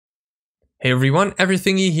Hey everyone,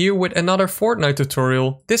 EverythingE here with another Fortnite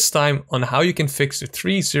tutorial, this time on how you can fix the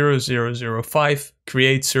 30005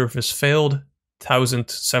 CreateService failed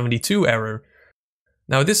 1072 error.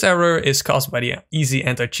 Now this error is caused by the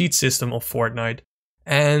EasyAntiCheat system of Fortnite,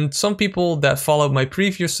 and some people that followed my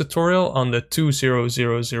previous tutorial on the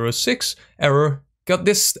 20006 error got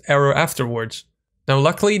this error afterwards. Now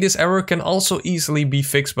luckily this error can also easily be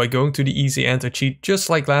fixed by going to the EasyAntiCheat just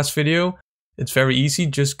like last video. It's very easy,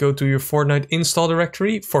 just go to your Fortnite install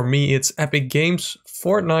directory. For me it's Epic Games,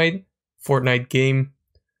 Fortnite, FortniteGame,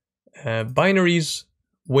 Binaries,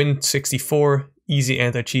 Win64,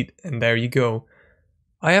 EasyAntiCheat, and there you go.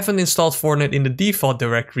 I haven't installed Fortnite in the default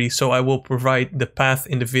directory, so I will provide the path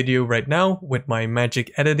in the video right now with my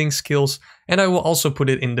magic editing skills, and I will also put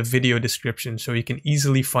it in the video description so you can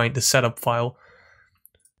easily find the setup file.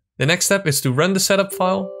 The next step is to run the setup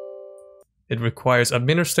file. It requires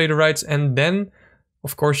administrator rights, and then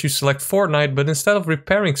of course you select Fortnite, but instead of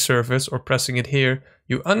repairing service or pressing it here,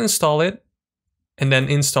 you uninstall it and then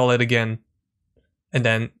install it again. And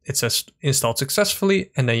then it says installed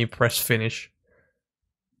successfully, and then you press finish.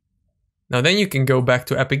 Now then you can go back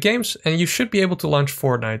to Epic Games and you should be able to launch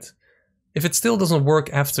Fortnite. If it still doesn't work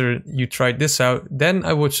after you tried this out, then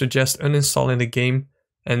I would suggest uninstalling the game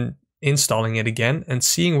and installing it again and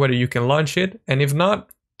seeing whether you can launch it, and if not,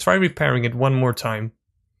 try repairing it one more time.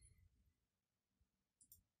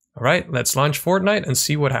 Alright, let's launch Fortnite and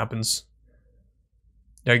see what happens.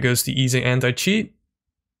 There goes the EasyAntiCheat.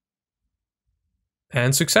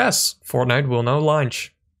 And success! Fortnite will now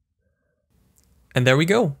launch. And there we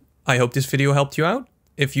go. I hope this video helped you out.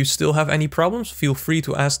 If you still have any problems, feel free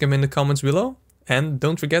to ask them in the comments below. And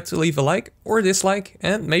don't forget to leave a like or dislike,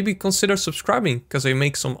 and maybe consider subscribing, because I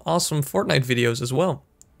make some awesome Fortnite videos as well.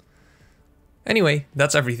 Anyway,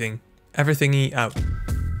 that's everything. EverythingE out.